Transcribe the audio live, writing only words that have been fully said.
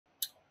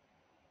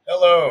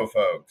Hello,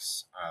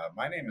 folks.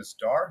 My name is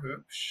Dar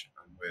Hoopsh.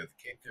 I'm with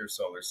Cape Fear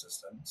Solar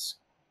Systems,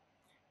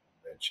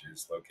 which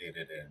is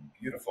located in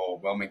beautiful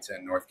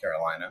Wilmington, North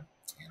Carolina.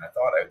 And I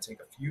thought I would take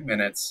a few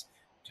minutes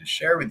to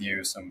share with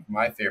you some of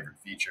my favorite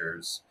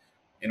features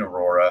in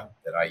Aurora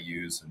that I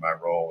use in my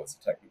role as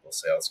a technical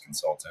sales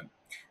consultant,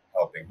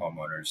 helping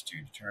homeowners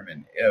to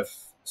determine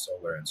if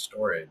solar and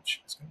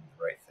storage is going to be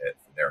the right fit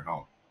for their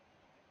home.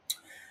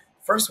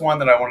 First one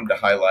that I wanted to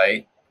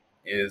highlight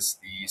is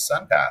the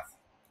Sunpath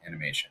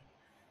Animation.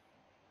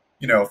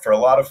 For a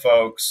lot of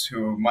folks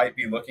who might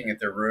be looking at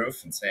their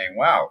roof and saying,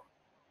 wow,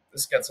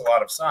 this gets a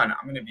lot of sun,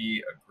 I'm going to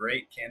be a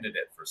great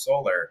candidate for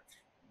solar.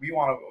 We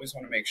always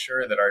want to make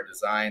sure that our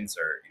designs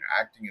are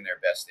acting in their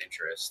best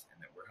interest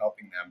and that we're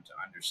helping them to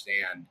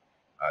understand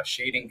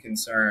shading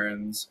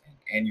concerns and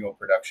annual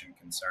production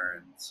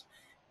concerns.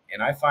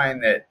 And I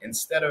find that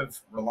instead of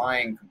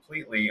relying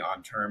completely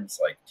on terms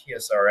like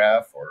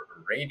TSRF or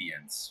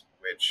radiance,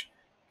 which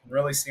can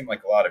really seem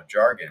like a lot of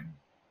jargon,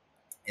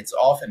 it's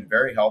often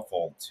very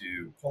helpful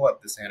to pull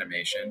up this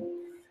animation.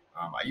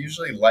 I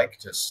usually like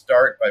to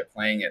start by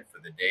playing it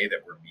for the day that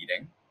we're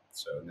meeting.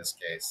 So in this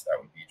case,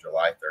 that would be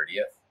July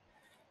 30th.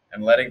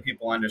 And letting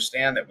people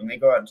understand that when they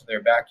go out into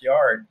their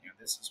backyard,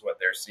 this is what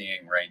they're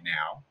seeing right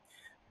now.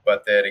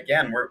 But that,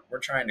 again, we're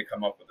trying to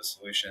come up with a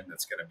solution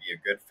that's going to be a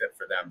good fit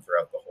for them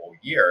throughout the whole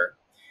year.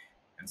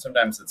 And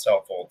sometimes it's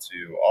helpful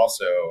to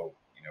also,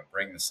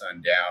 bring the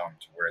sun down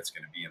to where it's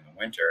going to be in the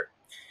winter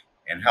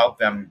and help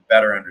them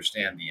better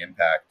understand the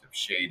impact of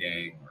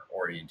shading or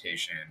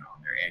orientation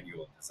on their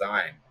annual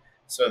design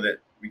so that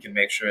we can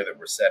make sure that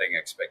we're setting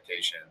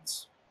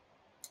expectations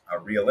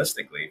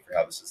realistically for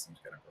how the system's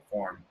going to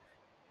perform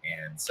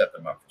and set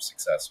them up for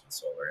success with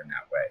solar in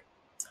that way.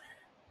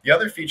 The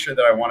other feature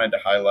that I wanted to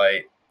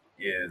highlight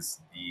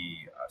is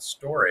the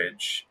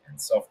storage and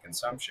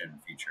self-consumption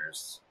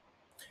features.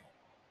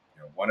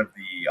 One of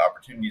the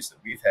opportunities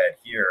that we've had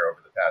here over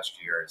the past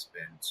year has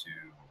been to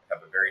have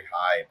a very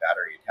high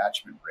battery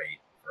attachment rate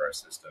for our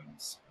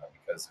systems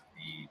because of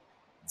the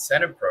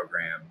incentive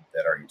program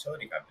that our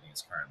utility company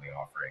is currently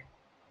offering.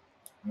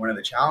 One of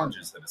the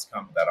challenges that has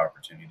come with that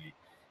opportunity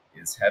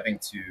is having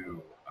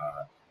to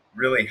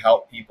really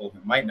help people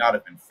who might not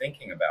have been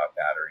thinking about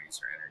batteries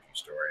or energy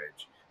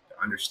storage to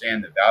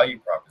understand the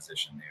value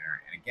proposition there.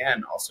 And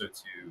again, also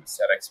to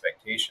set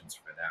expectations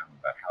for them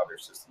about how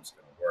their system's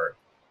going to work,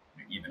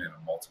 even in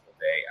a multiple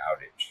day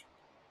outage.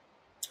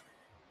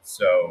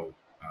 So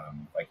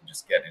if I can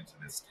just get into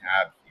this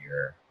tab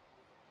here.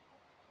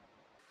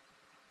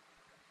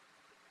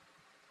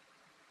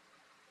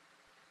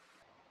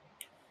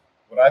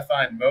 What I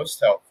find most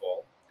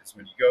helpful is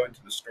when you go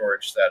into the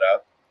storage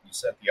setup, you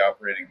set the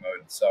operating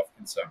mode to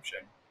self-consumption,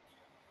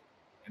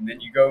 and then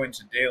you go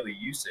into daily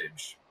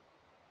usage.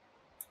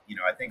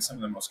 I think some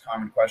of the most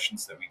common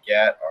questions that we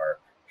get are,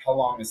 how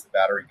long is the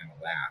battery going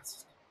to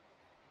last?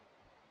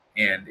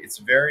 And it's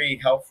very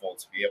helpful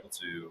to be able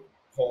to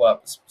pull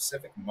up a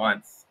specific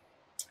month.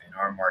 In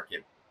our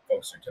market,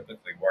 folks are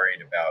typically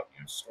worried about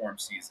storm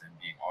season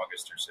being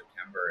August or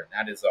September, and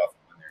that is often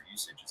when their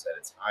usage is at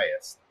its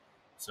highest.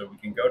 So we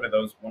can go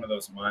to one of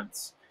those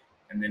months,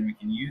 and then we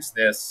can use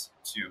this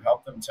to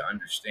help them to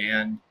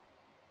understand,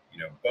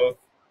 both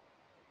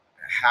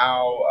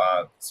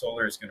how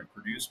solar is going to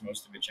produce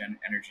most of its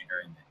energy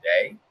during the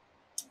day,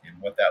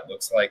 and what that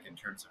looks like in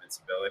terms of its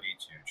ability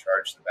to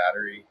charge the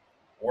battery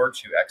or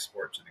to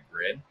export to the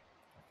grid.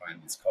 I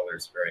find these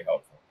colors very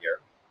helpful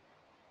here.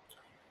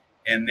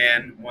 And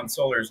then when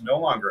solar is no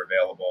longer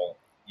available,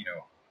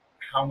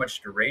 how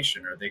much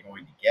duration are they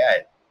going to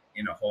get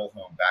in a whole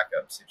home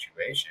backup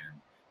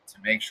situation to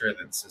make sure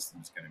that the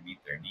system is going to meet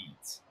their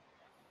needs?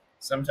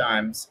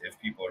 Sometimes if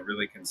people are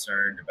really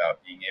concerned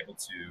about being able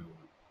to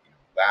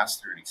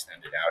last through an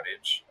extended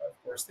outage, of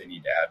course they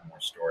need to add more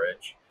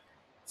storage.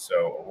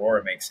 So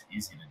Aurora makes it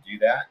easy to do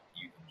that.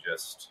 You can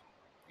just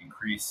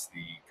increase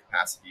the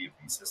capacity of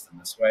the system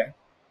this way.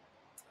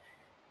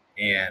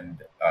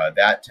 And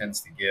that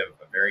tends to give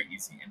a very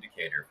easy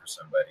indicator for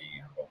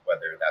somebody about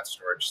whether that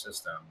storage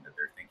system that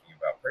they're thinking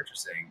about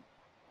purchasing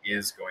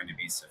is going to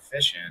be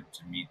sufficient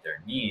to meet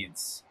their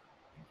needs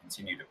and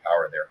continue to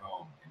power their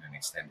home in an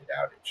extended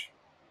outage.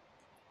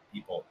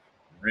 People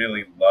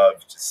really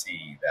love to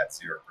see that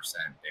 0%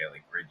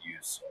 daily grid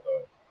use,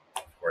 although,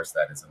 of course,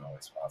 that isn't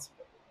always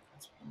possible,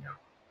 as we know.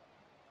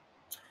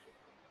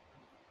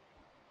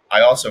 I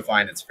also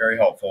find it's very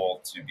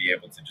helpful to be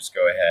able to just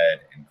go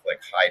ahead and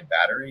click hide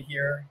battery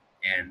here.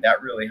 And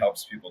that really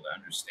helps people to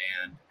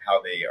understand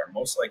how they are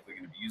most likely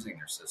going to be using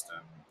their system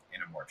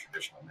in a more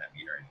traditional net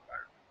metering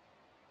environment.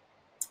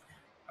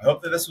 I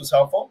hope that this was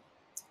helpful.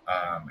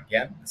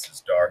 Again, this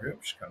is Dar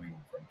Hoopsh coming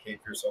from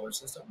Cape Fear Solar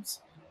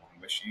Systems, and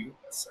I wish you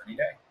a sunny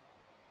day.